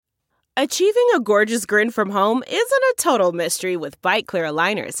Achieving a gorgeous grin from home isn't a total mystery with Bite Clear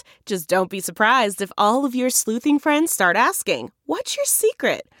aligners. Just don't be surprised if all of your sleuthing friends start asking, "What's your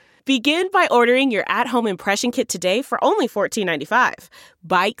secret?" Begin by ordering your at-home impression kit today for only $14.95.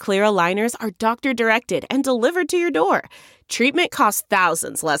 Bite Clear aligners are doctor-directed and delivered to your door. Treatment costs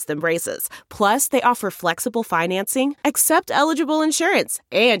thousands less than braces. Plus, they offer flexible financing, accept eligible insurance,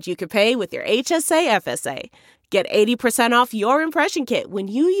 and you can pay with your HSA FSA. Get 80% off your impression kit when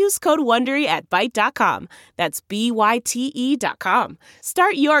you use code WONDERY at Byte.com. That's BYTE.com.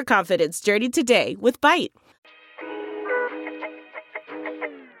 Start your confidence journey today with Byte.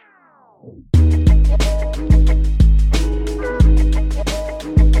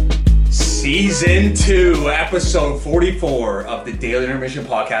 Season 2, episode 44 of the Daily Intermission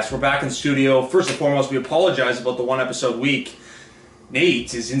podcast. We're back in the studio. First and foremost, we apologize about the one episode week.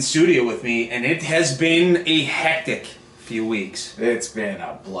 Nate is in studio with me, and it has been a hectic few weeks. It's been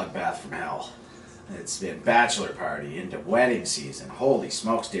a bloodbath from hell. It's been bachelor party into wedding season. Holy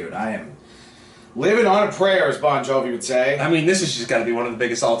smokes, dude. I am living on a prayer, as Bon Jovi would say. I mean, this has just got to be one of the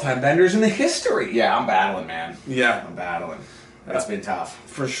biggest all-time benders in the history. Yeah, I'm battling, man. Yeah. I'm battling. It's been tough.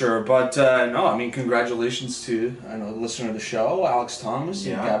 For sure. But, no, I mean, congratulations to, the listener of the show, Alex Thomas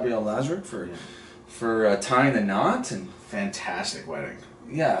and Gabrielle Lazarick for tying the knot. And fantastic wedding.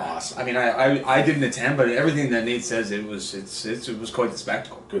 Yeah. Awesome. I mean, I didn't attend, but everything that Nate says, it was quite the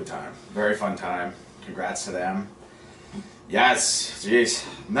spectacle. Good time. Very fun time. Congrats to them. Yes. Jeez.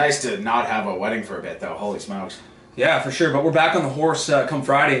 Nice to not have a wedding for a bit, though. Holy smokes. Yeah, for sure. But we're back on the horse come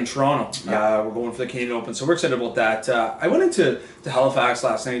Friday in Toronto. Yeah. We're going for the Canadian Open, so we're excited about that. I went into Halifax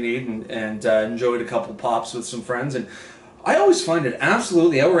last night, Nate, and enjoyed a couple pops with some friends. And I always find it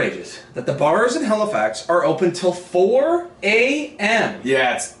absolutely outrageous that the bars in Halifax are open till 4 a.m.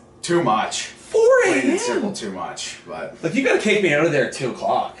 Yeah, it's too much. 4 a.m.? It's simple too much, but... Like, you gotta kick me out of there at 2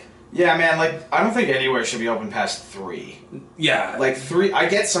 o'clock. Yeah, man, I don't think anywhere should be open past 3. Yeah. 3, I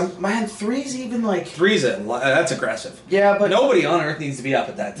get some... Man, 3's even, 3's that's aggressive. Yeah, but... Nobody on earth needs to be up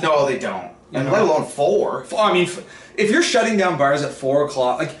at that time. No, they don't. And let alone 4. I mean, if you're shutting down bars at 4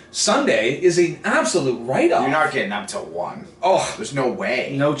 o'clock, Sunday is an absolute write-off. You're not getting up till 1. Oh. There's no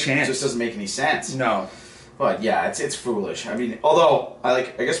way. No chance. It just doesn't make any sense. No. But yeah, it's foolish. I mean, although, I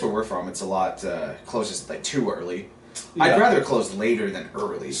guess where we're from, it's a lot closes too early. Yeah. I'd rather close later than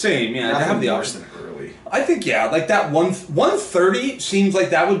early. Same, yeah. Nothing have the worse option than early. I think, that 1:30 seems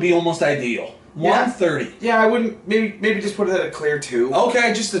like that would be almost ideal. 1:30. Yeah, I wouldn't. Maybe just put it at a clear 2.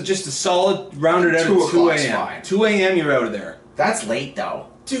 Okay, just a solid rounded out at 2 a.m. Fine. 2 a.m. You're out of there. That's late though,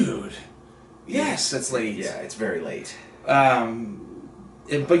 dude. Yes, that's late. Yeah, it's very late.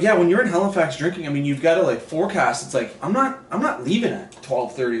 But yeah, when you're in Halifax drinking, I mean, you've got to forecast. It's I'm not leaving at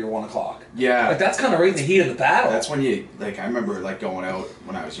 12:30 or 1 o'clock. Yeah, that's kind of right in the heat of the battle. That's when you I remember going out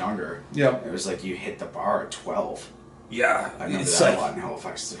when I was younger. Yeah, it was you hit the bar at 12. Yeah, I remember that a lot in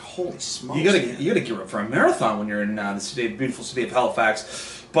Halifax. It's holy smokes! You gotta gear up for a marathon when you're in the beautiful city of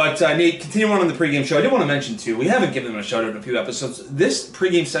Halifax. But Nate, continuing on the pregame show, I did want to mention too, we haven't given them a shout out in a few episodes. This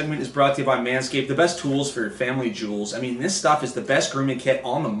pregame segment is brought to you by Manscaped, the best tools for your family jewels. I mean, this stuff is the best grooming kit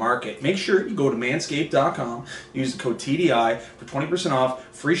on the market. Make sure you go to manscaped.com, use the code TDI for 20% off,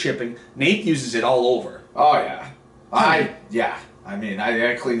 free shipping. Nate uses it all over. Oh yeah, I mean,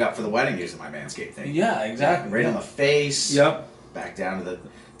 I cleaned up for the wedding using my Manscaped thing. Yeah, exactly. Right on the face. Yep. Back down to the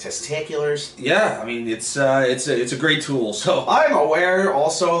testiculars. Yeah, I mean, it's a great tool. So I'm aware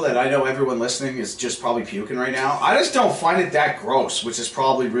also that I know everyone listening is just probably puking right now. I just don't find it that gross, which is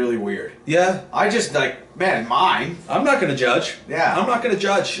probably really weird. Yeah. I just man, mine. I'm not going to judge. Yeah. I'm not going to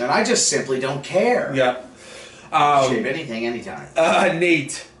judge. And I just simply don't care. Yeah. Shave anything, anytime.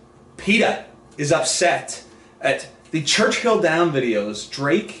 Nate, PETA is upset at the Churchill Down videos.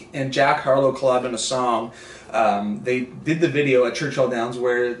 Drake and Jack Harlow collabed on a song. They did the video at Churchill Downs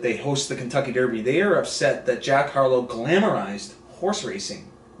where they host the Kentucky Derby. They are upset that Jack Harlow glamorized horse racing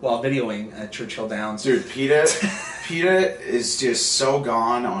while videoing at Churchill Downs. Dude, PETA is just so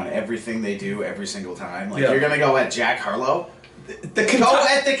gone on everything they do every single time. You're going to go at Jack Harlow? Go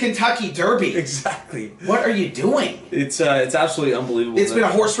at the Kentucky Derby. Exactly. What are you doing? It's absolutely unbelievable. It's been a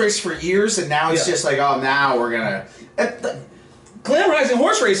horse race for years, and now it's just now we're going to... glamorizing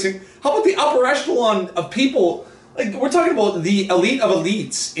horse racing? How about the upper echelon of people? We're talking about the elite of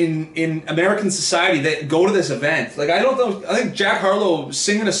elites in American society that go to this event. I don't know. I think Jack Harlow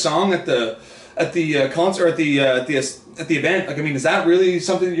singing a song at the concert, at the event. I mean, is that really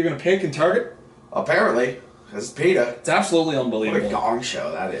something that you're going to pick and target? Apparently, because it's PETA. It's absolutely unbelievable. What a gong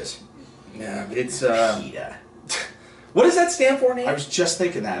show that is. Yeah, it's PETA. What does that stand for, Nate? I was just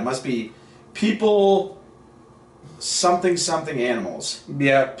thinking that it must be people something animals.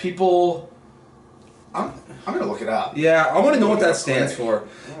 Yeah. People. I'm gonna look it up. Yeah, I want to know what that stands for.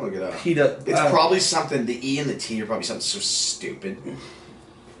 I'm gonna look it up. PETA. It's probably something. The E and the T are probably something so stupid.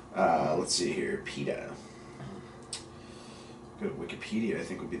 Let's see here. PETA. Go to Wikipedia. I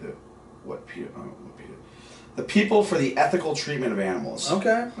think would be the what PETA. What PETA. The People for the Ethical Treatment of Animals.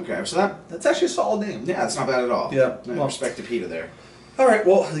 Okay. Okay. So that's actually a solid name. Yeah, that's not bad at all. Yeah. No, respect to PETA there. All right,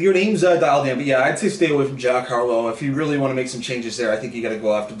 well, your name's dialed in, but yeah, I'd say stay away from Jack Harlow. If you really want to make some changes there, I think you got to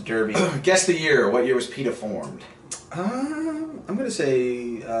go after the Derby. Guess the year. What year was PETA formed? I'm going to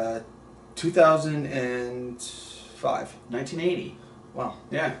say 2005. 1980. Wow.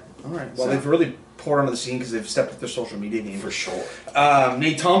 Yeah. All right. Well, they've really poured onto the scene because they've stepped up their social media game. For sure.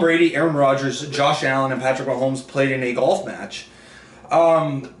 Tom Brady, Aaron Rodgers, Josh Allen, and Patrick Mahomes played in a golf match.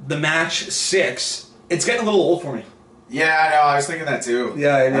 The match 6, it's getting a little old for me. Yeah, I know. I was thinking that too.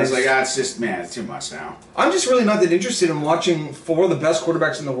 Yeah, I was like, it's just, man, it's too much now. I'm just really not that interested in watching 4 of the best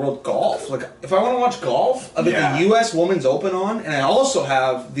quarterbacks in the world golf. Like, if I want to watch golf, I've got the U.S. Women's Open on, and I also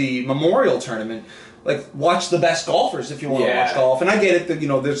have the Memorial Tournament. Like, watch the best golfers if you want to watch golf. And I get it that,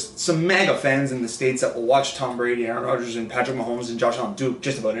 there's some mega fans in the States that will watch Tom Brady, Aaron Rodgers, and Patrick Mahomes and Josh Allen do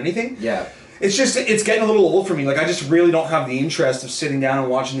just about anything. Yeah. It's just, it's getting a little old for me. Like, I just really don't have the interest of sitting down and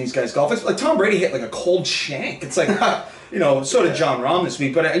watching these guys golf. It's like Tom Brady hit like a cold shank. It's like, so did John Rahm this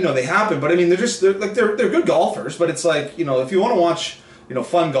week, but they happen. But I mean, they're good golfers. But it's like, if you want to watch,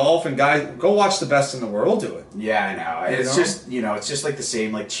 fun golf and go watch the best in the world do it. Yeah, I know. It's just, it's just like the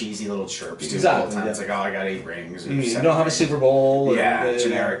same like cheesy little chirps. Exactly. It's like, I got 8 rings. You don't have a Super Bowl.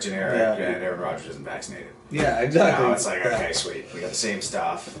 Generic. Yeah. And Aaron Rodgers isn't vaccinated. Yeah, exactly. It's like, okay, sweet. We got the same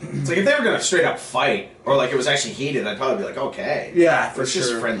stuff. It's like if they were going to straight up fight, or like it was actually heated, I'd probably be like, okay. Yeah, for it's sure. It's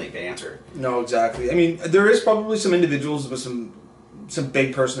just friendly banter. No, exactly. I mean, there is probably some individuals with some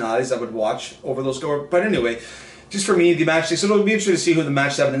big personalities that would watch over those scores. But anyway, just for me, the match 6, so it'll be interesting to see who the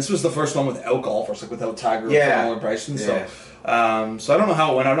match 7. This was the first one without golfers, like without Tiger or Bryson. Yeah. So I don't know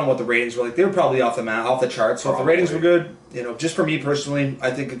how it went. I don't know what the ratings were like. They were probably off the charts. So if the ratings were good, just for me personally,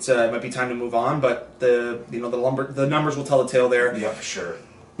 I think it might be time to move on. But the numbers will tell the tale there. Yeah, for sure.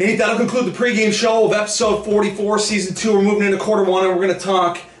 Nate, that'll conclude the pregame show of episode 44, season 2. We're moving into quarter 1, and we're going to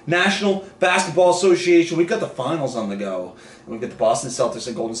talk National Basketball Association. We've got the finals on the go. And we've got the Boston Celtics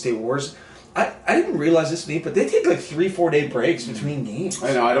and Golden State Warriors. I didn't realize this, Nate, but they take like 3-4 day breaks between games.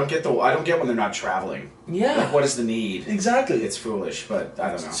 I know. I don't get when they're not traveling. Yeah. Like, what is the need? Exactly. It's foolish, but I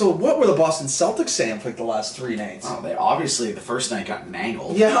don't know. So what were the Boston Celtics saying for like the last 3 nights? Oh, they obviously the first night got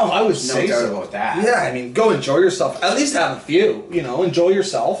mangled. Yeah, I was no doubt about that. Yeah, I mean, go enjoy yourself. At least have a few. Enjoy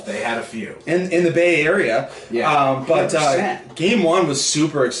yourself. They had a few in the Bay Area. Yeah, but game 1 was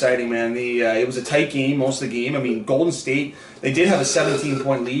super exciting, man. It was a tight game most of the game. I mean, Golden State. They did have a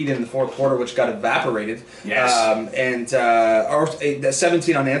 17-point lead in the fourth quarter, which got evaporated. Yes. And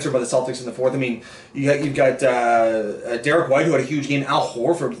 17 unanswered by the Celtics in the fourth. I mean, you've got Derek White, who had a huge game. Al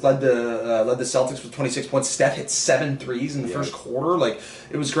Horford led the Celtics with 26 points. Steph hit 7 threes in the first quarter. Like,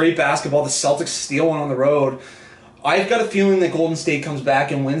 it was great basketball. The Celtics steal one on the road. I've got a feeling that Golden State comes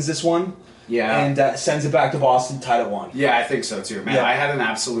back and wins this one. Yeah. And sends it back to Boston, tied at 1. Yeah, I think so too, man. Yeah. I had an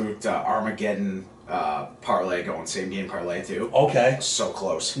absolute Armageddon parlay going, same game parlay too. Okay. So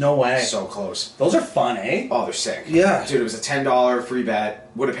close. No way. So close. Those are fun, eh? Oh, they're sick. Yeah. Dude, it was a $10 free bet.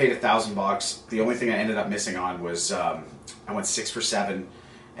 Would have paid $1,000. The only thing I ended up missing on was I went 6 for 7,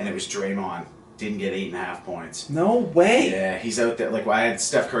 and it was Draymond. Didn't get 8.5 points. No way. Yeah, he's out there. Like, I had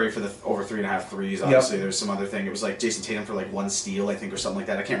Steph Curry for the over 3.5 threes. Obviously, there's some other thing. It was like Jason Tatum for like 1 steal, I think, or something like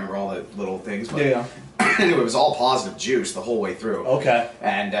that. I can't remember all the little things. But yeah. Anyway, it was all positive juice the whole way through. Okay.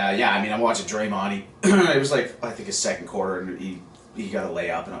 And I mean, I'm watching Draymond. It was like I think his second quarter, and he got a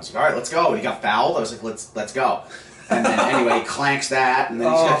layup, and I was like, all right, let's go. And he got fouled. I was like, let's go. And then anyway, he clanks that, and then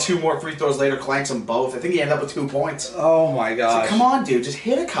he's got 2 more free throws later, clanks them both. I think he ended up with 2 points. Oh my god! So come on, dude, just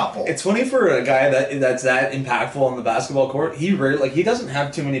hit a couple. It's funny for a guy that's that impactful on the basketball court. He doesn't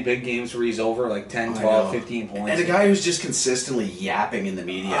have too many big games where he's over like 10, 12, 15 points. And a guy who's just consistently yapping in the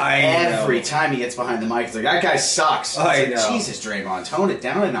media every time he gets behind the mic. It's like, that guy sucks. Jesus, Draymond, tone it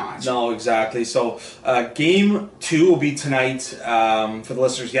down a notch. No, exactly. So game 2 will be tonight for the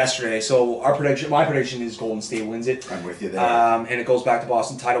listeners yesterday. So my prediction is Golden State wins it. I'm with you there. And it goes back to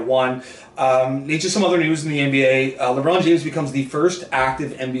Boston, tied at 1. Just some other news in the NBA. LeBron James becomes the first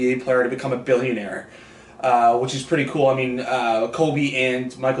active NBA player to become a billionaire, which is pretty cool. I mean, Kobe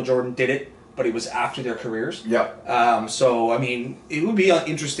and Michael Jordan did it, but it was after their careers. Yep. So, I mean, it would be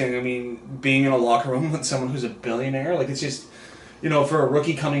interesting. I mean, being in a locker room with someone who's a billionaire, like, it's just... for a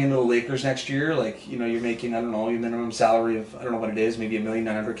rookie coming into the Lakers next year, like, you're making, I don't know, your minimum salary of, I don't know what it is, maybe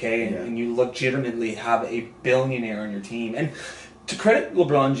 $1,900,000, and you legitimately have a billionaire on your team. And to credit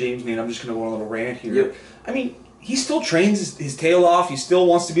LeBron James, I'm just going to go on a little rant here. Yep. I mean, he still trains his tail off. He still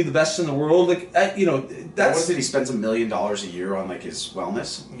wants to be the best in the world. Like, that's... What is it? He spends $1 million a year on, like, his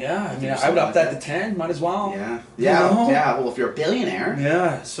wellness? Yeah, I would up that to 10. Might as well. Yeah. Yeah, well, if you're a billionaire.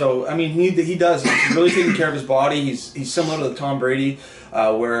 Yeah, so, I mean, he does. He's really taking care of his body. He's similar to Tom Brady,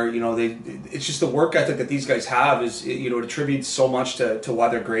 where, it's just the work ethic that these guys have is, it attributes so much to why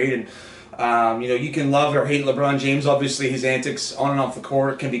they're great. And, you can love or hate LeBron James. Obviously, his antics on and off the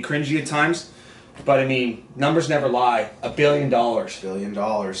court can be cringy at times. But, I mean, numbers never lie. $1 billion. $1 billion.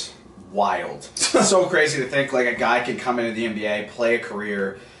 Wild. So crazy to think, like, a guy can come into the NBA, play a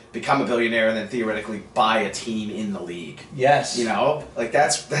career, become a billionaire, and then theoretically buy a team in the league. Yes. Like,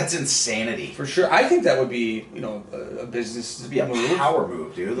 that's insanity. For sure. I think that would be, a business It'd be a move. power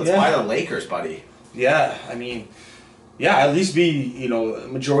move, dude. Let's buy the Lakers, buddy. Yeah, I mean... Yeah, at least be, a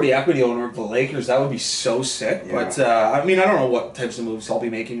majority equity owner of the Lakers. That would be so sick. Yeah. But, I mean, I don't know what types of moves I'll be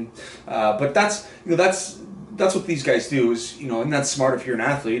making. But that's what these guys do is, and that's smart if you're an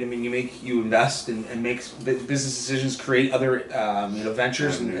athlete. I mean, you invest and make business decisions, create other,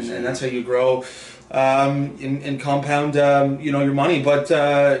 ventures, and that's how you grow and compound, your money. But,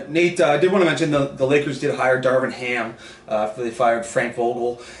 Nate, I did want to mention the Lakers did hire Darvin Ham after they fired Frank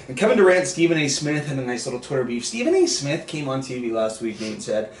Vogel. And Kevin Durant and Stephen A. Smith had a nice little Twitter beef. Stephen A. Smith came on TV last week, Nate,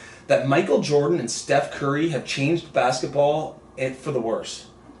 said that Michael Jordan and Steph Curry have changed basketball for the worse.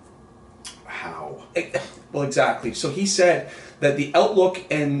 How? Well, exactly. So he said that the outlook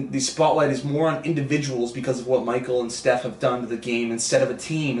and the spotlight is more on individuals because of what Michael and Steph have done to the game instead of a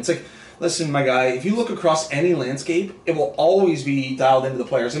team. It's like, listen, my guy, if you look across any landscape, it will always be dialed into the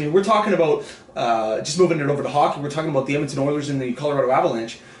players. I mean, we're talking about, just moving it over to hockey, we're talking about the Edmonton Oilers and the Colorado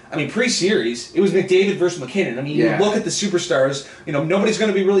Avalanche. I mean, pre-series, it was McDavid versus McKinnon. I mean, you look at the superstars, nobody's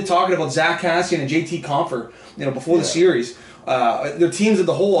going to be really talking about Zach Kassian and JT Compher, before the series. Their teams as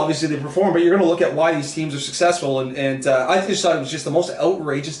a whole, obviously, they perform, but you're going to look at why these teams are successful. And I just thought it was just the most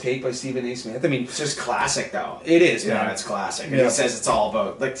outrageous take by Stephen A. Smith. I mean, it's just classic, though. It is, man. It's classic. And he says it's all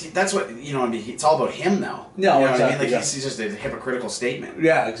about, like, that's what, I mean, it's all about him, though. No, what exactly, I mean? Like, he's just a hypocritical statement.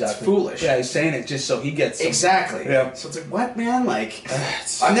 Yeah, exactly. It's foolish. Yeah, he's saying it just so he gets some. Exactly. Yeah. So it's like, what, man? Like,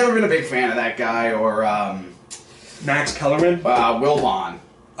 I've never been a big fan of that guy or, Max Kellerman? Wilbon.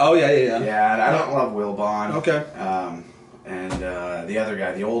 Oh, yeah. Yeah, I don't love Wilbon. Okay. And the other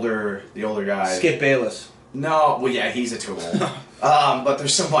guy, the older guy. Skip Bayless. No, well, yeah, he's a tool. But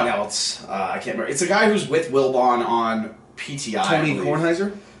there's someone else. I can't remember. It's a guy who's with Wilbon on PTI. Tony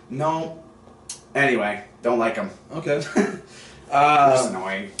Kornheiser? No. Anyway, don't like him. Okay. It's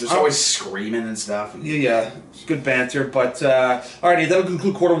annoying. There's always screaming and stuff. Yeah. Good banter. But, alrighty, that'll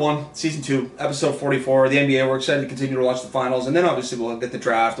conclude quarter one, season 2, episode 44. The NBA, we're excited to continue to watch the finals. And then, obviously, we'll get the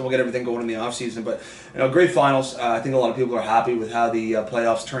draft and we'll get everything going in the offseason. But, great finals. I think a lot of people are happy with how the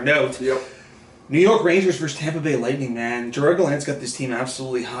playoffs turned out. Yep. New York Rangers versus Tampa Bay Lightning, man. Gerard Gallant's got this team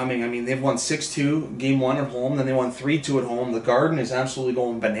absolutely humming. I mean, they've won 6-2, game 1 at home, then they won 3-2 at home. The Garden is absolutely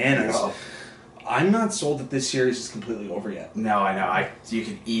going bananas. No. I'm not sold that this series is completely over yet. No, I know. You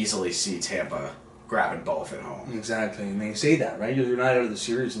can easily see Tampa grabbing both at home. Exactly, and they say that, right? You're not out of the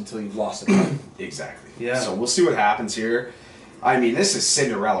series until you've lost it. Exactly. Yeah. So we'll see what happens here. I mean, this is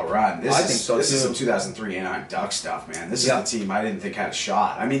Cinderella run. I think so, This too. is some 2003 Anaheim Duck stuff, man. This is the team I didn't think had a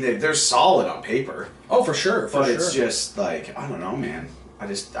shot. I mean, they're solid on paper. Oh, for sure. But it's just like, I don't know, man. I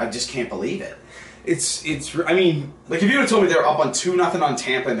just can't believe it. I mean, like, if you would have told me they were up on 2-0 on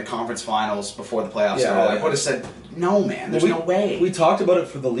Tampa in the conference finals before the playoffs started, I would have said, no, man, there's no way. We talked about it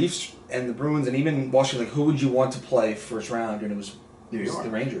for the Leafs and the Bruins, and even watching, like, who would you want to play first round? And it was New York. The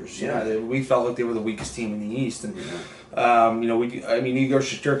Rangers. Yeah. We felt like they were the weakest team in the East. And, Igor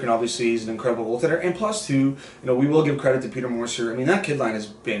Shesterkin, obviously, is an incredible goaltender. And plus, too, we will give credit to Peter Morser. I mean, that kid line has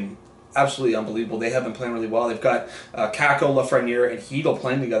been absolutely unbelievable. They have been playing really well. They've got Kakko, Lafreniere, and Hedl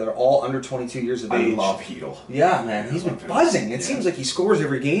playing together, all under 22 years of age. I love Hedl. Yeah, man. He's been buzzing. It seems like he scores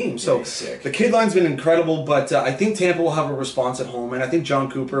every game. So the kid line's been incredible, but I think Tampa will have a response at home, and I think John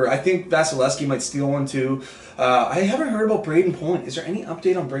Cooper, I think Vasilevsky might steal one too. I haven't heard about Braden Point. Is there any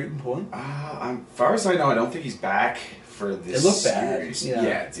update on Braden Point? As far as I know, I don't think he's back for this It looked series. bad.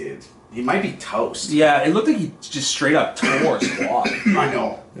 Yeah, it did. He might be toast. Yeah, it looked like he just straight up tore his quad. I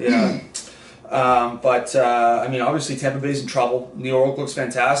know. Yeah. Obviously Tampa Bay's in trouble. New York looks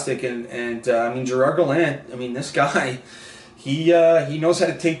fantastic, and Gerard Gallant, this guy, he knows how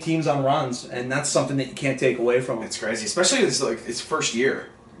to take teams on runs, and that's something that you can't take away from him. It's crazy, especially his first year.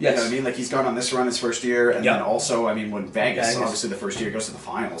 Yes. You know what I mean? Like, he's gone on this run his first year, and Yep. then also, I mean, when Vegas, obviously the first year goes to the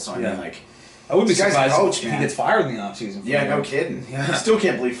finals, so I mean, like... I wouldn't be this guy's a surprised coach, if he man. gets fired in the offseason. Yeah, no kidding. Yeah. I still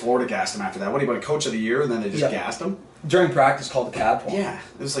can't believe Florida gassed him after that. What, he won Coach of the Year, and then they just gassed him? During practice, called the cab for him. Yeah.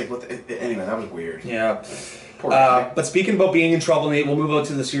 It was like, what the, anyway, that was weird. Yeah. Poor guy. But speaking about being in trouble, Nate, we'll move out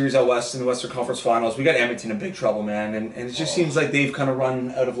to the series out west in the Western Conference Finals. We got Edmonton in big trouble, man, and it just seems like they've kind of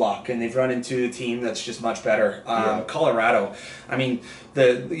run out of luck, and they've run into a team that's just much better. Colorado, I mean,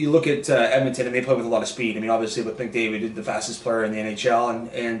 you look at Edmonton, and they play with a lot of speed. I mean, obviously with McDavid, the fastest player in the NHL,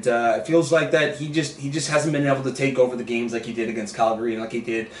 and it feels like that he just hasn't been able to take over the games like he did against Calgary and like he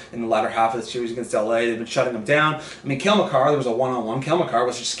did in the latter half of the series against LA. They've been shutting him down. I mean, Cale Makar, there was a one-on-one. Cale Makar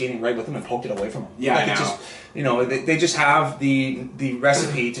was just skating right with him and poked it away from him. Yeah, like I know. It just, you know, they just have the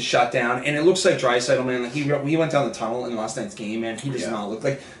recipe to shut down, and it looks like Draisaitl, man. Like he went down the tunnel in last night's game, and he does not look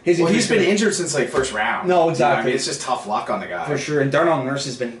like his. Well, he's been injured since like first round. No, exactly. You know what I mean? It's just tough luck on the guy for sure. And Darnell Nurse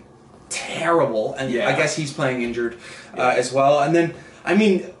has been terrible, and I guess he's playing injured as well. And then, I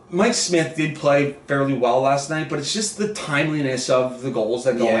mean, Mike Smith did play fairly well last night, but it's just the timeliness of the goals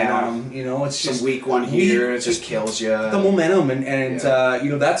that go in on him. You know, it's some just week one here, it just kills you. The momentum, and you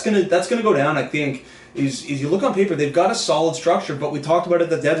know, that's gonna go down. I think. Is you look on paper, they've got a solid structure, but we talked about it at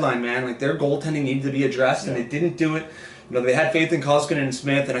the deadline, man. Like, their goaltending needed to be addressed, and they didn't do it. You know, they had faith in Koskinen and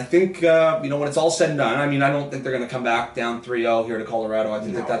Smith, and I think, you know, when it's all said and done, I mean, I don't think they're going to come back down 3-0 here to Colorado. I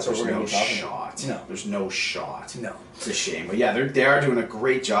think that's what we're going to be talking about. No, there's no shot. No. It's a shame. But yeah, they are doing a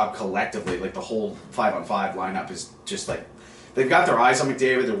great job collectively. Like, the whole 5-on-5 lineup is just like, they've got their eyes on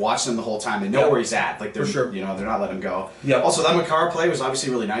McDavid. They're watching him the whole time. They know where he's at. Like, they're you know, they're not letting him go. Yep. Also, that Makar play was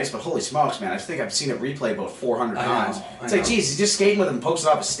obviously really nice, but holy smokes, man! I think I've seen it replay about 400 times. It's like, geez, he's just skating with him, and pokes it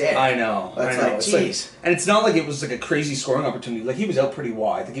off his stick. I know. It's I know. like, geez. And it's not like it was like a crazy scoring opportunity. Like, he was out pretty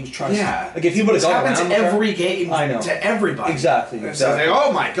wide. Like, he was trying to. Like, if he would have gone around, happens every game. I know. To everybody. Exactly. So like,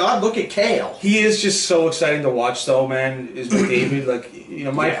 oh my God, look at Cale. He is just so exciting to watch, though, man. Is McDavid like, you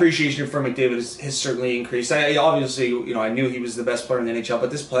know, my appreciation for McDavid has certainly increased. I obviously, you know, I knew he was the best player in the NHL,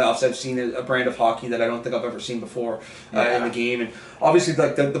 but this playoffs I've seen a brand of hockey that I don't think I've ever seen before in the game. And obviously,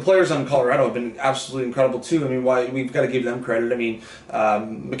 like the players on Colorado have been absolutely incredible too. I mean, we've got to give them credit. I mean,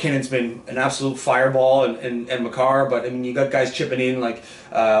 McKinnon's been an absolute fireball, and Makar, but I mean, you got guys chipping in like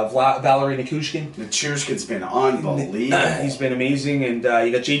Valerie Nichushkin. Nichushkin's been unbelievable. He's been amazing, and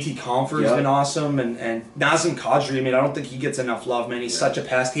you got JT Compher has been awesome, and Nazem Kadri. I mean, I don't think he gets enough love, man. He's such a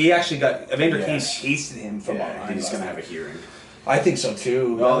pest. He actually got Evander Kane chased him from behind. He's going to have a hearing. I think so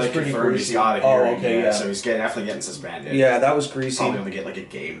too. Well, that they was pretty confirmed greasy. he's got a hearing. Oh, okay, So he's definitely getting suspended. Yeah, that was greasy. Probably only get like a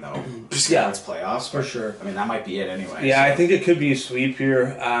game though. Just it's playoffs for sure. I mean, that might be it anyway. Yeah, so. I think it could be a sweep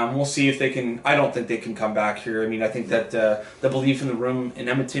here. We'll see if they can. I don't think they can come back here. I mean, I think that the belief in the room in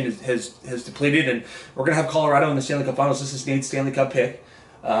Edmonton has depleted, and we're gonna have Colorado in the Stanley Cup Finals. This is Nate's Stanley Cup pick.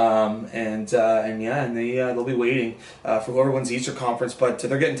 They'll be waiting for whoever wins the Eastern Conference, but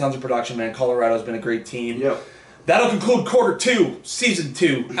they're getting tons of production, man. Colorado's been a great team. Yep. That'll conclude Quarter 2, Season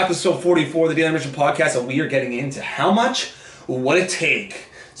 2, Episode 44 of the Daily Intermission Podcast, and we are getting into how much would it take.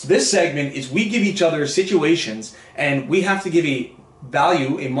 So this segment is we give each other situations, and we have to give a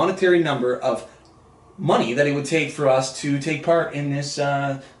value, a monetary number of money that it would take for us to take part in this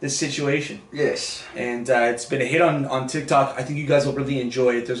this situation. Yes. And it's been a hit on TikTok. I think you guys will really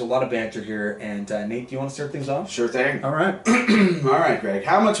enjoy it. There's a lot of banter here. And Nate, do you want to start things off? Sure thing. All right. All right, Greg.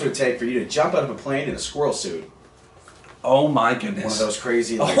 How much would it take for you to jump out of a plane in a squirrel suit? Oh my goodness. One of those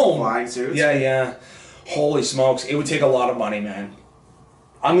crazy flying suits? Yeah. Holy smokes. It would take a lot of money, man.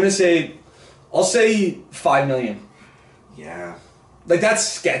 I'll say $5 million. Yeah. Like, that's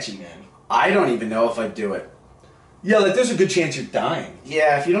sketchy, man. I don't even know if I'd do it. Yeah, like, there's a good chance you're dying.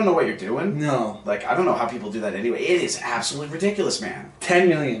 Yeah, if you don't know what you're doing. No. Like, I don't know how people do that anyway. It is absolutely ridiculous, man. $10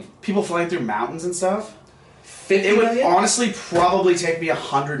 million. People flying through mountains and stuff. It would honestly probably take me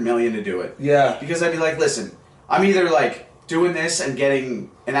 $100 million to do it. Yeah. Because I'd be like, listen, I'm either like doing this and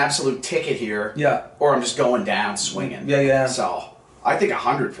getting an absolute ticket here. Yeah. Or I'm just going down swinging. Yeah. So, I think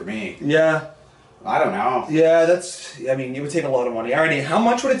 100 for me. Yeah. I don't know. Yeah, it would take a lot of money. Alrighty, how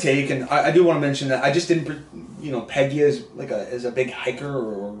much would it take? And I do want to mention that I just didn't, peg you as a big hiker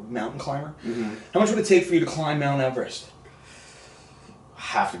or mountain climber. Mm-hmm. How much would it take for you to climb Mount Everest?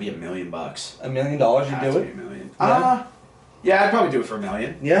 Have to be $1 million. $1 million, you do it? $1 million. Yeah. I'd probably do it for $1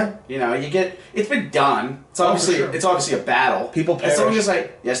 million. Yeah. It's been done. It's obviously a battle. People perish. As long as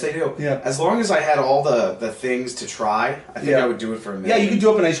yes, they do. Yeah. As long as I had all the things to try, I think I would do it for $1 million. Yeah, you could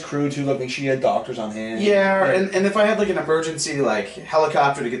do up a nice crew too. Like, make sure you had doctors on hand. Yeah, and if I had like an emergency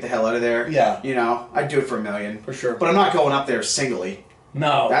helicopter to get the hell out of there, I'd do it for $1 million for sure. But I'm not going up there singly.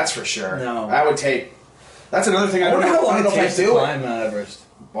 No, that's for sure. No, that would take. That's another thing I don't know. How long I don't know if I do climb Mount Everest.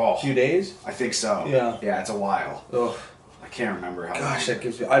 Oh, A few days? I think so. Yeah. Yeah, it's a while. Ugh. I can't remember how Gosh, long. that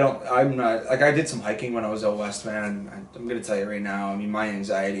gives me. I'm not. Like, I did some hiking when I was out west, man. And I'm going to tell you right now, I mean, my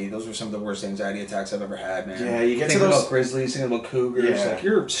anxiety, those were some of the worst anxiety attacks I've ever had, man. Yeah, you get to thinking those. about grizzlies, thinking about cougars. Yeah. Like,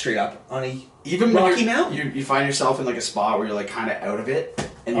 you're straight up on a Even Rocky when Mountain. you find yourself in like a spot where you're like kind of out of it,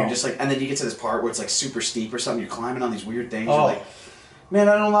 and you're Oh. just like, and then you get to this part where it's like super steep or something. You're climbing on these weird things. Oh. You're like, man,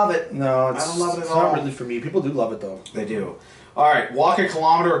 I don't love it. No, I don't love it at it's all. not really for me. People do love it, though. They do. All right, walk a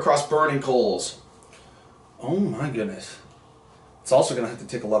kilometer across burning coals. Oh, my goodness. It's also going to have to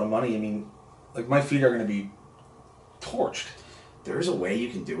take a lot of money. I mean, like, my feet are going to be torched. There is a way you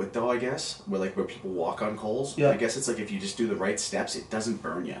can do it though, I guess, where people walk on coals. Yeah. I guess it's like if you just do the right steps, it doesn't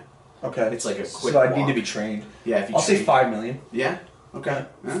burn you. Okay. It's like a quick So I'd need walk. to be trained. Yeah, if you I'll say train- 5 million. Yeah. Okay.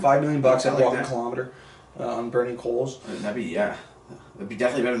 Yeah. $5 million bucks, I I'd like walk a that. kilometer on burning coals. That'd be That'd be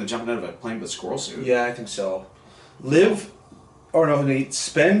definitely better than jumping out of a plane with a squirrel suit. Yeah, I think so.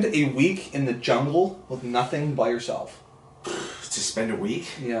 Spend a week in the jungle with nothing by yourself. To spend a week,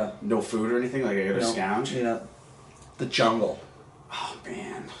 Yeah. no food or anything, like I gotta scourge. Yeah. The jungle. Oh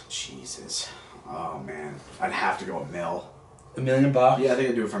man, Jesus. Oh man, I'd have to go $1 million. $1 million bucks? Yeah, I think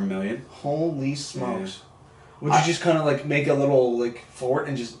I'd do it for $1 million. Holy smokes. Yeah. Would you just kind of like make a little like fort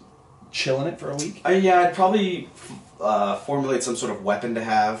and just chill in it for a week? Yeah, I'd probably formulate some sort of weapon to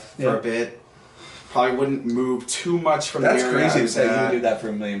have for Yeah. a bit. Probably wouldn't move too much from That's there. crazy to say you would do that for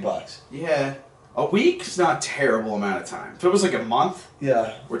 $1 million bucks. Yeah. A week is not a terrible amount of time. If it was like a month,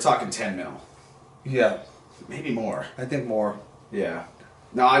 Yeah. we're talking 10 mil. Yeah. Maybe more. I think more. Yeah.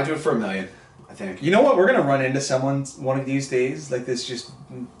 No, I'd do it for $1 million, I think. You know what? We're gonna run into someone one of these days like this,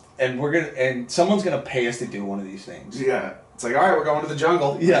 and someone's gonna pay us to do one of these things. Yeah. It's like, all right, we're going to the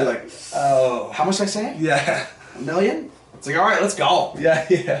jungle. Yeah. You're like, Oh. how much did I say? Yeah. $1 million? It's like, all right, let's go. Yeah.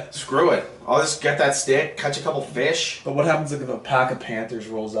 Yeah. Screw it. I'll just get that stick, catch a couple fish. But what happens if a pack of panthers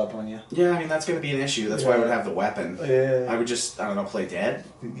rolls up on you? Yeah, I mean, that's going to be an issue. That's why I would have the weapon. Yeah. I would just, I don't know, play dead.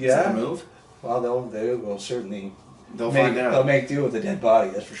 Yeah. Is that a move? Well, they will certainly. They'll find out. They'll make do with a dead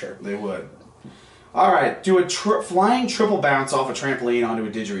body. That's for sure. They would. All right, do a flying triple bounce off a trampoline onto a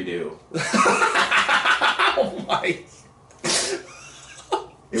didgeridoo. Oh my!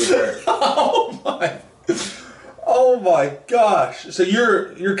 It would hurt. Oh my! Oh my gosh! So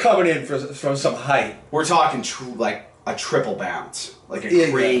you're coming in from some height We're talking like a triple bounce, like a Yeah,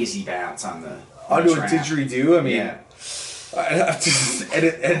 crazy bounce on the onto a tramp. I didgeridoo. I mean, Yeah, I have to, and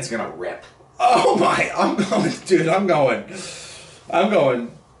it's it's gonna rip. oh my! I'm going, dude. I'm going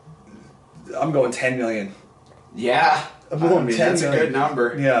 10 million. Yeah, I'm going 10 that's a million. good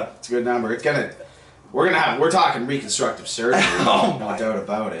number. Yeah. It's a good number. We're talking reconstructive surgery. Oh no my. doubt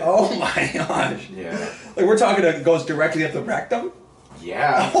about it. Oh my gosh! Yeah, Like we're talking, it goes directly up the rectum.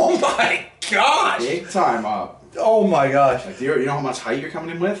 yeah, Oh my gosh! big time up. Oh my gosh! Like you know how much height you're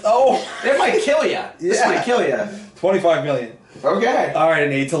coming in with? Oh, It might kill you. This Yeah. might kill you. 25 million. Okay. All right,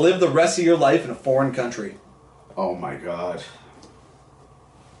 Nate. To live the rest of your life in a foreign country. Oh my god.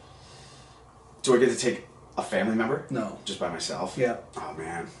 Do I get to take a family member? No. Just by myself? Yeah. Oh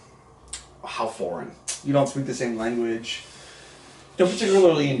man. How foreign. You don't speak the same language. Don't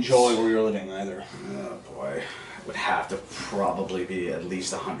particularly enjoy where you're living either. Oh boy. It would have to probably be at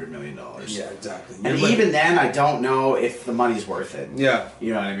least $100 million. Yeah, exactly. And even then, I don't know if the money's worth it. Yeah.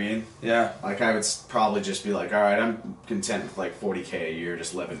 You know what I mean? Yeah. Like, I would probably just be like, all right, I'm content with like $40K a year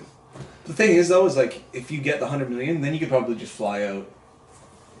just living. The thing is, though, is like if you get the 100 million, then you could probably just fly out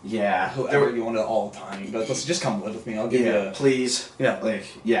Yeah. whoever you want to all the time. But let's just come live with me. I'll give you a. Please. Yeah. Like,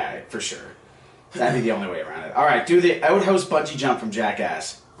 yeah, for sure. That'd be the only way around it. All right, do the outhouse bungee jump from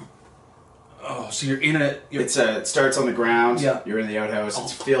Jackass. Oh, so you're in a. You're, It starts on the ground. Yeah. You're in the outhouse.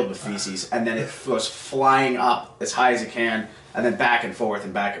 It's filled with feces, and then it goes flying up as high as it can, and then back and forth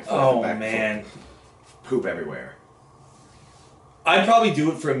and back and forth. oh and back man. And forth. Poop everywhere. I'd probably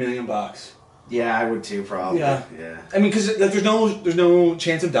do it for $1 million. Yeah, I would too, probably. Yeah. Yeah. I mean, because there's no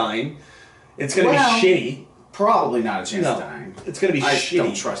chance of dying. It's gonna Well, be shitty. Probably not a chance No, of dying. it's gonna be I shitty.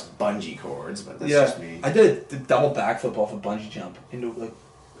 don't trust bungee cords, but that's Yeah, just me. I did a double backflip off a bungee jump into like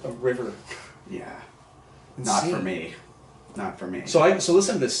a river. Yeah. Not for Insane. me. Not for me. So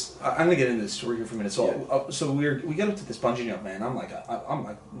listen to this. I'm gonna get into this story here for a minute. So we get up to this bungee jump, man. I'm like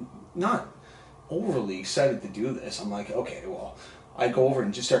not overly excited to do this. I'm like, okay, well, I go over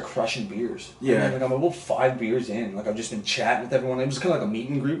and just start crushing beers. Yeah. And then, like I'm about 5 beers in. Like I've just been chatting with everyone. It was kind of like a meet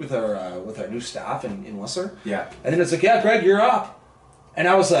and greet with our new staff in Whistler. Yeah. And then it's like, yeah, Greg, you're up. And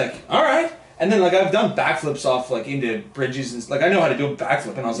I was like, all right. And then like I've done backflips off like into bridges and like I know how to do a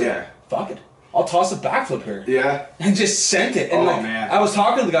backflip. And I was like, Yeah. fuck it. I'll toss a backflip here. Yeah. And just sent it. And man. I was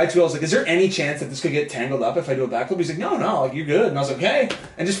talking to the guy too. I was like, is there any chance that this could get tangled up if I do a backflip? He's like, no, like, you're good. And I was like, okay.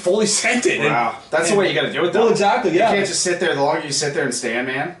 And just fully sent it. Wow. That's the way you got to do it, though. Well, exactly, yeah. You can't just sit there. The longer you sit there and stand,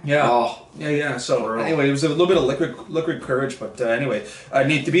 man. Yeah. Oh. Yeah. So, Brutal. anyway, it was a little bit of liquid courage. But anyway,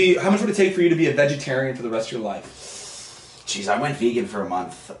 Nate, how much would it take for you to be a vegetarian for the rest of your life? Jeez, I went vegan for a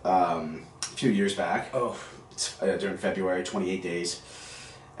month a few years back. Oh. During February, 28 days.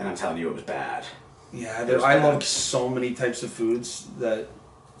 And I'm telling you, it was bad. Yeah, I love so many types of foods that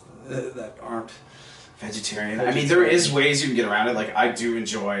aren't vegetarian. I mean, there is ways you can get around it. Like, I do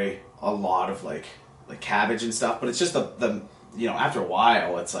enjoy a lot of like cabbage and stuff, but it's just the after a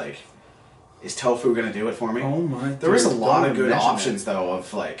while, it's like, is tofu gonna do it for me? Oh my! There is a lot of good options though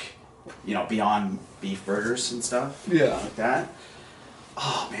of like, Beyond Beef burgers and stuff. Yeah, like that.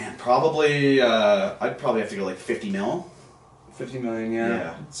 Oh man, probably I'd probably have to go like 50 mil. 50 million,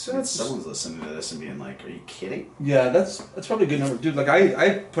 yeah. So someone's listening to this and being like, "Are you kidding?" Yeah, that's probably a good number, dude. Like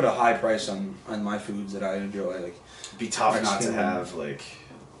I put a high price on my foods that I enjoy. Like, it'd be tough not to have like.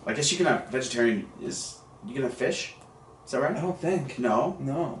 I guess you can have vegetarian. You can have fish? Is that right? I don't think.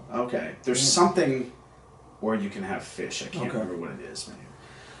 No. Okay. There's something where you can have fish. I can't remember what it is, man.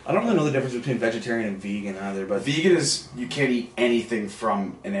 I don't really know the difference between vegetarian and vegan either, but vegan is you can't eat anything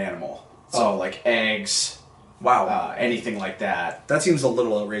from an animal. So like eggs. Wow. Anything like that. That seems a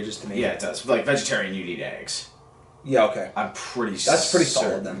little outrageous to me. Yeah, it does. Like vegetarian, you'd eat eggs. Yeah, okay. I'm pretty That's pretty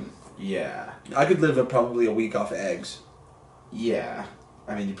solid then. Yeah. I could live probably a week off of eggs. Yeah.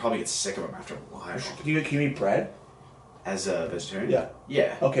 I mean, you'd probably get sick of them after a while. Can you eat bread? As a vegetarian? Yeah.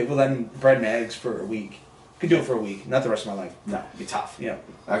 Yeah. Okay, well then bread and eggs for a week. Could do it for a week, not the rest of my life. No, it'd be tough. Yeah.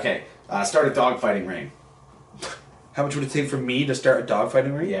 Okay. Start a dogfighting ring. How much would it take for me to start a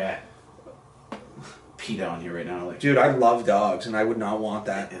dogfighting ring? Yeah. PETA on here right now. Like, dude, I love dogs, and I would not want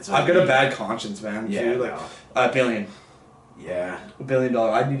that. I've got a bad conscience, man. Yeah, dude, like $1 billion. Yeah. $1 billion.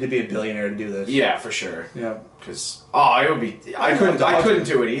 I'd need to be a billionaire to do this. Yeah, for sure. Yeah. Because it would be. I couldn't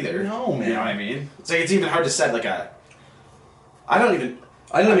do it either. No, man. You know what I mean? It's like it's even hard to set like a. I don't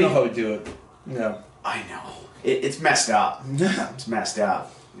know how I would do it. No. I know. It's messed up. It's messed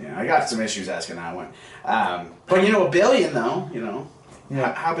up. Yeah, I got some issues asking that one. But $1 billion though,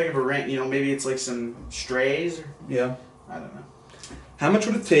 Yeah. How big of a rent? Maybe it's like some strays. Yeah. I don't know. How much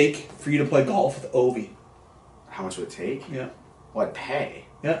would it take for you to play golf with Ovi? How much would it take? Yeah. What, pay?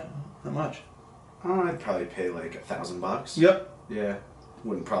 Yeah. How much? I'd probably pay like $1,000. Yep. Yeah.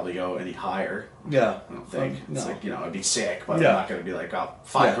 Wouldn't probably go any higher. Yeah. I don't think. It's no. like, I'd be sick, but Yeah. I'm not going to be like,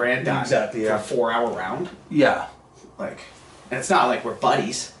 $5,000 done. Exactly, yeah. For a 4-hour round. Yeah. Like, and it's not like we're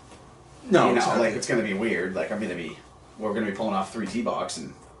buddies. No, like it's going to be weird. Like, we're going to be pulling off 3 tee box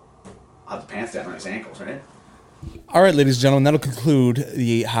and I'll have the pants down on his ankles, right? All right, ladies and gentlemen, that'll conclude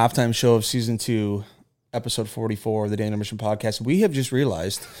the halftime show of season 2, episode 44 of the Daily Intermission podcast. We have just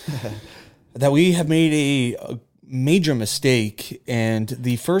realized that we have made a major mistake, and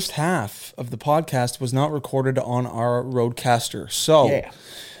the first half of the podcast was not recorded on our Rodecaster. So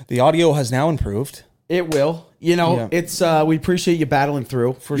the audio has now improved. It will. It's we appreciate you battling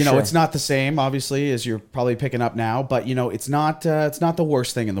through. For sure. It's not the same, obviously, as you're probably picking up now, but it's not the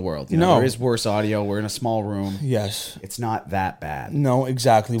worst thing in the world. No. There is worse audio. We're in a small room. Yes. It's not that bad. No,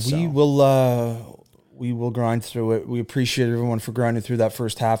 exactly. So. We will grind through it. We appreciate everyone for grinding through that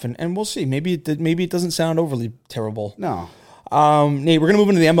first half, and we'll see. Maybe it doesn't sound overly terrible. No. Nate, we're going to move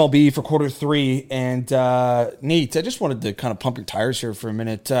into the MLB for quarter 3. And Nate, I just wanted to kind of pump your tires here for a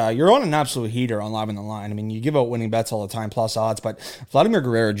minute. You're on an absolute heater on Live on the Line. I mean, you give out winning bets all the time, plus odds, but Vladimir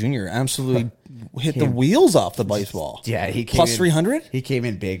Guerrero Jr. absolutely hit the wheels off the baseball. Yeah, he came plus in, 300? He came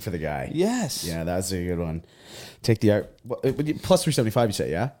in big for the guy. Yes. Yeah, that's a good one. Take the plus 375, you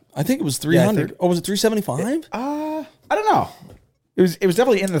say, yeah? I think it was 300. Yeah, was it 375? I don't know. It was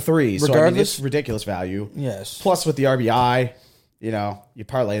definitely in the threes. Regardless, so, it's ridiculous value. Yes. Plus with the RBI, you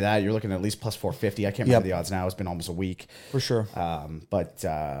parlay that, you're looking at least plus 450. I can't remember the odds now. It's been almost a week. For sure. And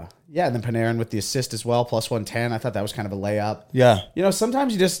then Panarin with the assist as well, plus 110. I thought that was kind of a layup. Yeah.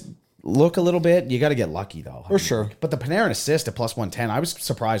 Sometimes you just look a little bit. You got to get lucky, though. For sure. But the Panarin assist at plus 110, I was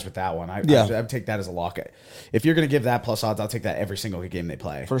surprised with that one. I would take that as a lock. If you're going to give that plus odds, I'll take that every single game they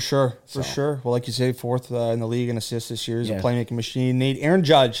play. For sure. For sure. Well, like you say, 4th in the league in assists this year. He's a playmaking machine. Nate, Aaron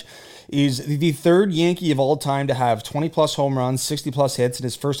Judge is the 3rd Yankee of all time to have 20-plus home runs, 60-plus hits in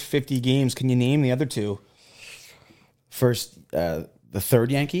his first 50 games. Can you name the other 2? The 3rd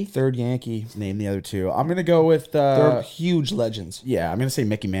Yankee? 3rd Yankee. Name the other 2. I'm going to go with... They're huge legends. Yeah, I'm going to say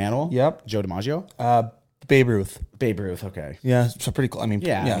Mickey Mantle. Yep. Joe DiMaggio. Babe Ruth. Babe Ruth, okay. Yeah, so pretty cool. I mean,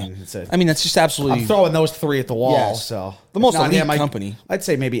 Yeah, yeah. I mean, That's just absolutely I'm throwing those three at the wall. Yes. So The most If not elite him, company. I'd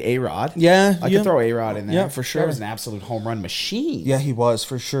say maybe A-Rod. Yeah, I yeah. could throw A-Rod in there. Yeah, for sure. That was an absolute home run machine. Yeah, he was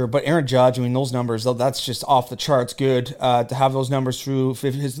for sure. But Aaron Judge, I mean, those numbers, that's just off the charts good to have those numbers through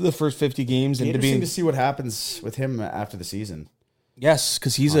the first 50 games. It'd And be to be interesting to see what happens with him after the season. yes,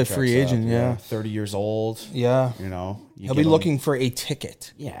 because he's a free Contract's up, agent, yeah. 30 years old. Yeah. You know. you He'll get be him- looking for a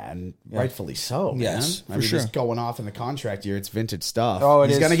ticket. Yeah, and rightfully so, Yes, man. for sure. Just going off in the contract year, it's vintage stuff. Oh, it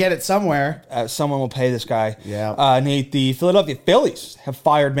He's is. going to get it somewhere. Someone will pay this guy. Yeah. Nate, the Philadelphia Phillies have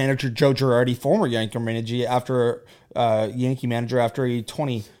fired manager Joe Girardi, former Yankee manager, after a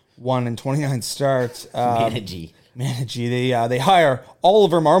 21-29 start. They hire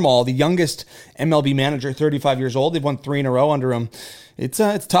Oliver Marmol, the youngest MLB manager, 35 years old. They've won 3 in a row under him. It's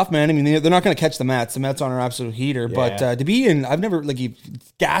tough, man. I mean, they're not going to catch the Mets. The Mets are an absolute heater. Yeah. But to be in, I've never you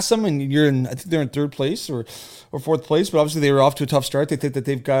gas them, and you're in. I think they're in third place or fourth place. But obviously, they were off to a tough start. They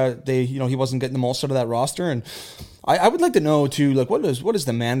think that he wasn't getting the most out of that roster, and I would like to know too, what is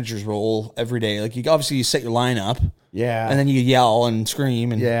the manager's role every day? Like, you set your lineup. Yeah. And then you yell and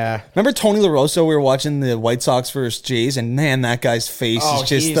scream. And Yeah. Remember Tony La Rosa? We were watching the White Sox versus Jays, and man, that guy's face is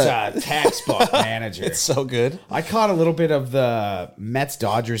just he's a textbook manager. It's so good. I caught a little bit of the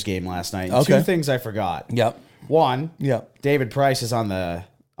Mets-Dodgers game last night. Okay. 2 things I forgot. Yep. One, Yep. David Price is on the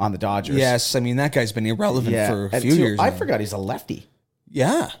Dodgers. Yes, I mean, that guy's been irrelevant for a And few 2, years I now. forgot he's a lefty.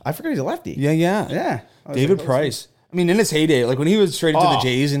 Yeah. I forgot he's a lefty. Yeah. Yeah. I was David like, Price. I mean, in his heyday, when he was traded to the Oh.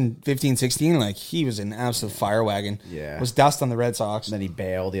 Jays in 15-16, he was an absolute fire wagon. Yeah. Was dust on the Red Sox. And then he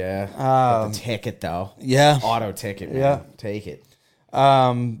bailed, Got the ticket, though. Yeah. Auto ticket, man. Yeah. Take it.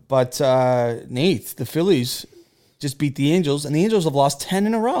 But Nate, the Phillies just beat the Angels, and the Angels have lost 10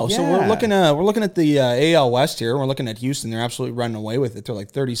 in a row. So Yeah. we're looking at the AL West here. We're looking at Houston. They're absolutely running away with it. They're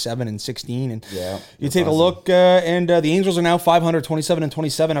 37-16, and Yeah, you take a look, and the Angels are now 500,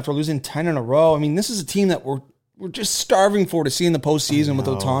 27-27 after losing 10 in a row. I mean, this is a team that we're just starving to see in the postseason with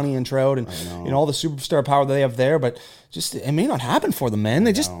Ohtani and Trout and all the superstar power that they have there. But just it may not happen for them, man.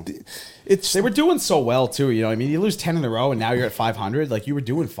 They were doing so well too. I mean, you lose 10 in a row and now you're at 500. You were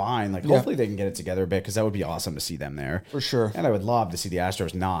doing fine. Hopefully they can get it together a bit, because that would be awesome to see them there For sure. And I would love to see the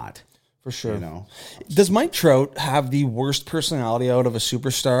Astros not. For sure. Does Mike Trout have the worst personality out of a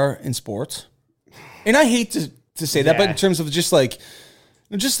superstar in sports? And I hate to say that, but in terms of just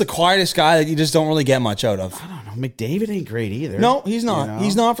the quietest guy that you just don't really get much out of. I don't know. McDavid ain't great either. No, he's not.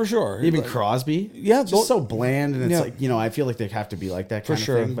 He's not for sure. Even Crosby. Yeah, just so bland, and it's Yeah. I feel like they have to be like that kind For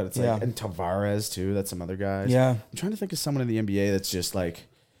sure. of thing. But it's Yeah. and Tavares too. That's some other guys. Yeah. I'm trying to think of someone in the NBA that's just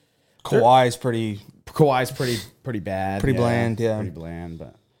Kawhi's pretty pretty bad. Pretty bland, yeah. Pretty bland,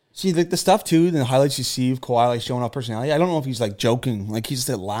 but see the stuff too, the highlights you see of Kawhi showing off personality. I don't know if he's joking, he's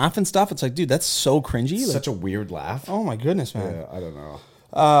laugh and stuff. It's dude, that's so cringy. such a weird laugh. Oh my goodness, man. Yeah, I don't know.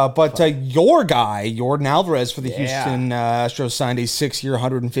 But your guy, Jordan Alvarez for the Yeah. Houston Astros signed a 6-year,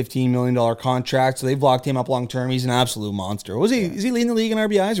 $115 million contract. So they've locked him up long term. He's an absolute monster. Is he leading the league in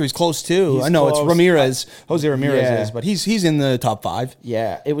RBIs, or he's close too? He's I know close. it's Ramirez. Jose Ramirez Yeah. is, but he's in the top 5.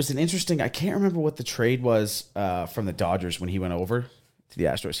 Yeah, it was an interesting. I can't remember what the trade was from the Dodgers when he went over to the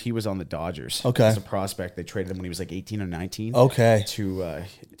Astros. He was on the Dodgers. Okay. As a prospect. They traded him when he was 18 or 19. Okay. To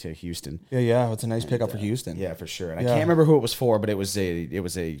Houston. Yeah. It's a nice pickup for Houston. Yeah, for sure. And Yeah. I can't remember who it was for, but it was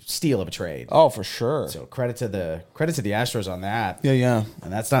a steal of a trade. Oh, for sure. So credit to the Astros on that. Yeah.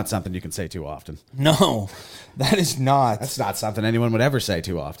 And that's not something you can say too often. No, that is not. That's not something anyone would ever say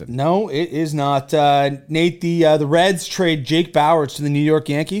too often. No, it is not. Nate, the Reds trade Jake Bauers to the New York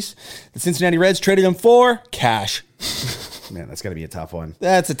Yankees. The Cincinnati Reds traded him for cash. Man, that's got to be a tough one.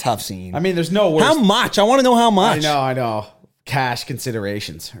 That's a tough scene. I mean, there's no worse. How much? I want to know how much. I know. Cash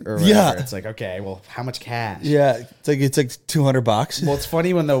considerations or whatever. Yeah. It's okay, well, how much cash? Yeah, it's like $200. Well, it's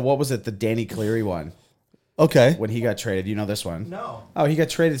funny when what was it, the Danny Cleary one, Okay, when he got traded. You know this one? No. Oh, he got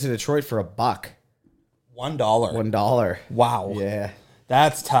traded to Detroit for $1. $1. $1. Wow. Yeah.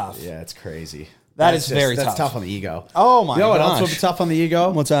 That's tough. Yeah, it's crazy. That's very That's tough. tough on the ego. Oh my You know what else gosh. would be tough on the ego?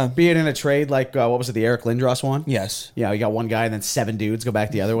 What's that? Being in a trade like, what was it, the Eric Lindros one? Yes. Yeah, you got one guy and then 7 dudes go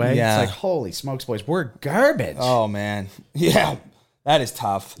back the other way. Yeah. It's holy smokes, boys, we're garbage. Oh man. Yeah, that is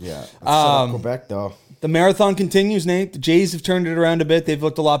tough. Yeah. Quebec, though. The marathon continues, Nate. The Jays have turned it around a bit. They've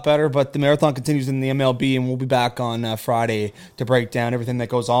looked a lot better, but the marathon continues in the MLB, and we'll be back on Friday to break down everything that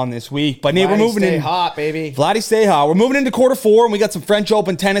goes on this week. But Nate, we're moving stay in. hot, baby. Vladdy, stay hot. We're moving into quarter 4, and we got some French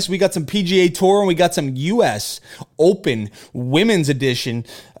Open tennis. We got some PGA Tour, and we got some U.S. Open Women's Edition,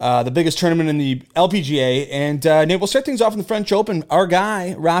 the biggest tournament in the LPGA. And Nate, we'll start things off in the French Open. Our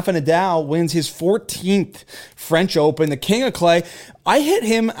guy, Rafa Nadal, wins his 14th French Open, the King of Clay. I hit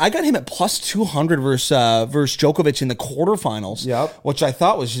him. I got him at plus 200 versus Djokovic in the quarterfinals. Yep. Which I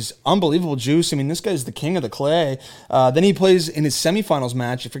thought was just unbelievable juice. I mean, this guy's the king of the clay. Then he plays in his semifinals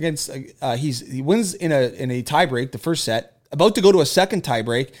match. I forget. He wins in a tiebreak, the first set. About to go to a second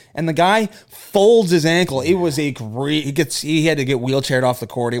tiebreak, and the guy folds his ankle. It was a great. He had to get wheelchaired off the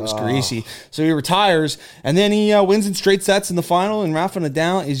court. It was greasy. So he retires, and then he wins in straight sets in the final. And Rafa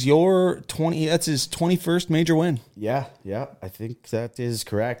Nadal is That's his 21st major win. Yeah, I think that is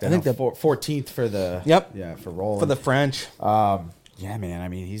correct. I think the 14th for the for Roland for the French. Yeah, man. I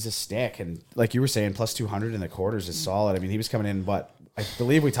mean, he's a stick, and like you were saying, plus 200 in the quarters is solid. I mean, he was coming in, but I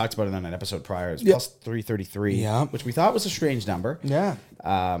believe we talked about it on an episode prior. It was plus 333, which we thought was a strange number. Yeah.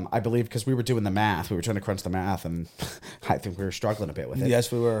 I believe because we were doing the math. We were trying to crunch the math, and I think we were struggling a bit with it.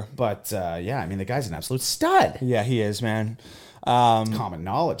 Yes, we were. But, I mean, the guy's an absolute stud. Yeah, he is, man. It's common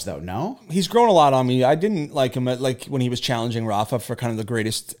knowledge, though, no? He's grown a lot on me. I didn't like him when he was challenging Rafa for kind of the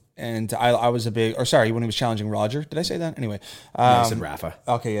greatest. And I was when he was challenging Roger. Did I say that? Anyway. I said Rafa.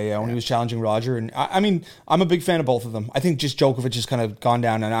 Okay, yeah. When he was challenging Roger. And I mean, I'm a big fan of both of them. I think just Djokovic has kind of gone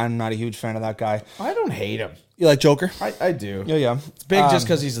down, and I'm not a huge fan of that guy. I don't hate him. You like Joker? I do. Yeah. It's big just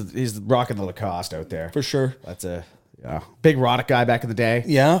because he's rocking the Lacoste out there. For sure. That's a big Roddick guy back in the day.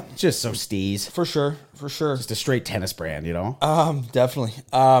 Yeah. Just so steez. For sure. Just a straight tennis brand, you know? Definitely.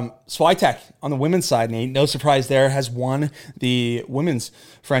 Swiatek on the women's side, Nate, no surprise there, has won the women's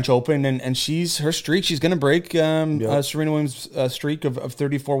French Open, and her streak, she's going to break Serena Williams' streak of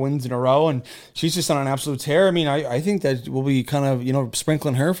 34 wins in a row, and she's just on an absolute tear. I mean, I think that we'll be kind of,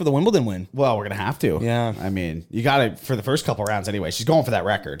 sprinkling her for the Wimbledon win. Well, we're going to have to. Yeah. I mean, you got to, for the first couple rounds anyway, she's going for that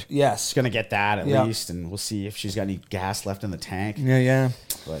record. Yes. She's going to get that at least, and we'll see if she's got any gas left in the tank. Yeah.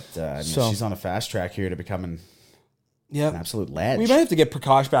 But she's on a fast track here to becoming an absolute ledge. We might have to get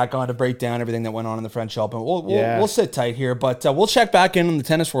Prakash back on to break down everything that went on in the French Open. We'll sit tight here, but we'll check back in the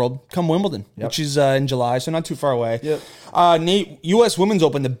tennis world come Wimbledon, which is in July, so not too far away. Yep. Nate, U.S. Women's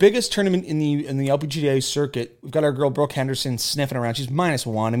Open, the biggest tournament in the LPGA circuit. We've got our girl Brooke Henderson sniffing around. She's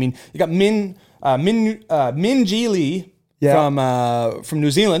 -1. I mean, you got Min Ji Lee. From New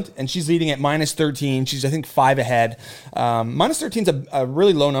Zealand, and she's leading at -13. She's, I think, 5 ahead. -13 is a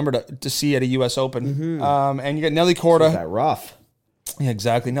really low number to see at a U.S. Open. And you got Nelly Korda. That rough. Yeah,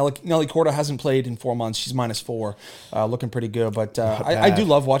 exactly. Nelly Korda hasn't played in 4 months. She's -4, looking pretty good. But I do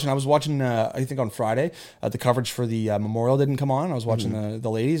love watching. I was watching, I think on Friday, the coverage for the Memorial didn't come on. I was watching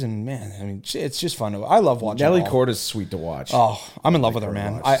the ladies, and man, I mean, it's just fun. I love watching. Nelly Korda's sweet to watch. Oh, I'm in love with her,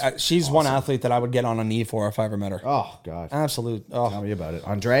 man. She's awesome. One athlete that I would get on a knee for if I ever met her. Oh God, absolute. Oh. Tell me about it,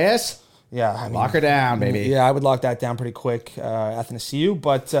 Andreas. Yeah, I mean, lock her down, baby. Yeah, I would lock that down pretty quick. Athanasiou,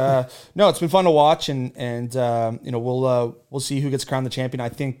 but no, it's been fun to watch, and we'll see who gets crowned the champion. I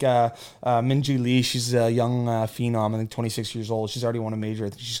think Minjee Lee, she's a young phenom. I think 26 years old. She's already won a major. I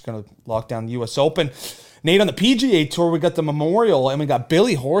think she's going to lock down the U.S. Open. Nate, on the PGA Tour, we got the Memorial, and we got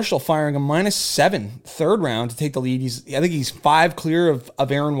Billy Horschel firing a -7 third round to take the lead. I think he's 5 clear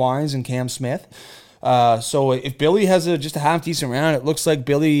of Aaron Wise and Cam Smith. So if Billy has just a half decent round, it looks like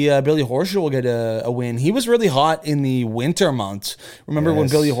Billy Horschel will get a win. He was really hot in the winter months. Remember when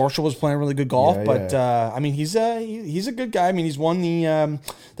Billy Horschel was playing really good golf? I mean, he's a good guy. I mean, he's won the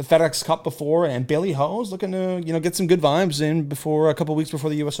FedEx Cup before, and Billy Ho's looking to get some good vibes in before a couple weeks before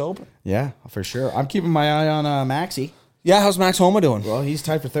the U.S. Open. Yeah, for sure. I'm keeping my eye on Maxi. Yeah, how's Max Homa doing? Well, he's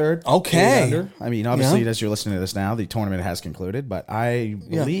tied for third. Okay. I mean, obviously, as you're listening to this now, the tournament has concluded, but I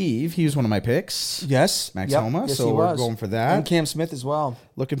believe he was one of my picks. Yes. Max Homa, yes, so we're going for that. And Cam Smith as well.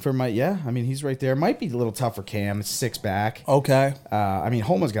 Looking for I mean, he's right there. Might be a little tough for Cam. It's 6 back. Okay. I mean,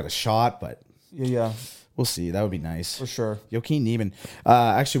 Homa's got a shot, but... Yeah. We'll see. That would be nice. For sure. Joaquin Niemann.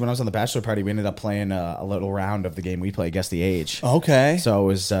 Actually, when I was on the bachelor party, we ended up playing a little round of the game we play, Guess the Age. Okay. So it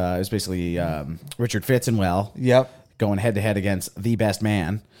was basically Richard Fitzenwell. Yep. Going head to head against the best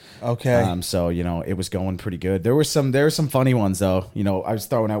man. Okay. So it was going pretty good. There were some funny ones though. I was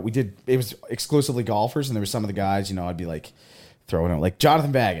throwing out. It was exclusively golfers, and there were some of the guys. I'd be like throwing out like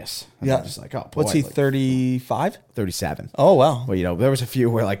Jonathan Bagas. Yeah. Just like, oh boy, what's he? 35? 37. Oh wow. Well, there was a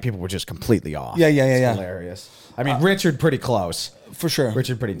few where like people were just completely off. Yeah. It's hilarious. I mean, Richard pretty close for sure.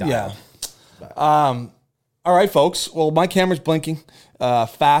 Richard pretty dialed. Yeah. All right, folks. Well, my camera's blinking.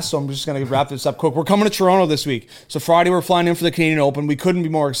 fast, so I'm just going to wrap this up quick. We're coming to Toronto this week. So Friday, we're flying in for the Canadian Open. We couldn't be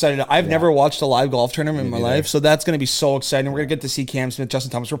more excited. I've never watched a live golf tournament in my life, so that's going to be so exciting. We're going to get to see Cam Smith,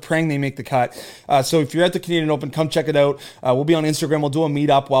 Justin Thomas. We're praying they make the cut. So if you're at the Canadian Open, come check it out. We'll be on Instagram. We'll do a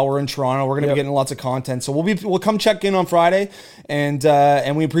meetup while we're in Toronto. We're going to be getting lots of content. So we'll come check in on Friday, and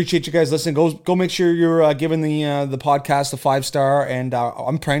we appreciate you guys listening. Go make sure you're giving the podcast a 5-star, and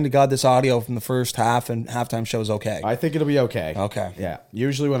I'm praying to God this audio from the first half and halftime show is okay. I think it'll be okay. Okay. Yeah.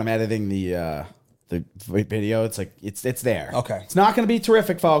 Usually when I'm editing the video, it's like it's there. Okay. It's not going to be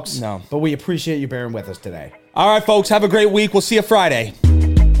terrific, folks. No. But we appreciate you bearing with us today. All right, folks. Have a great week. We'll see you Friday.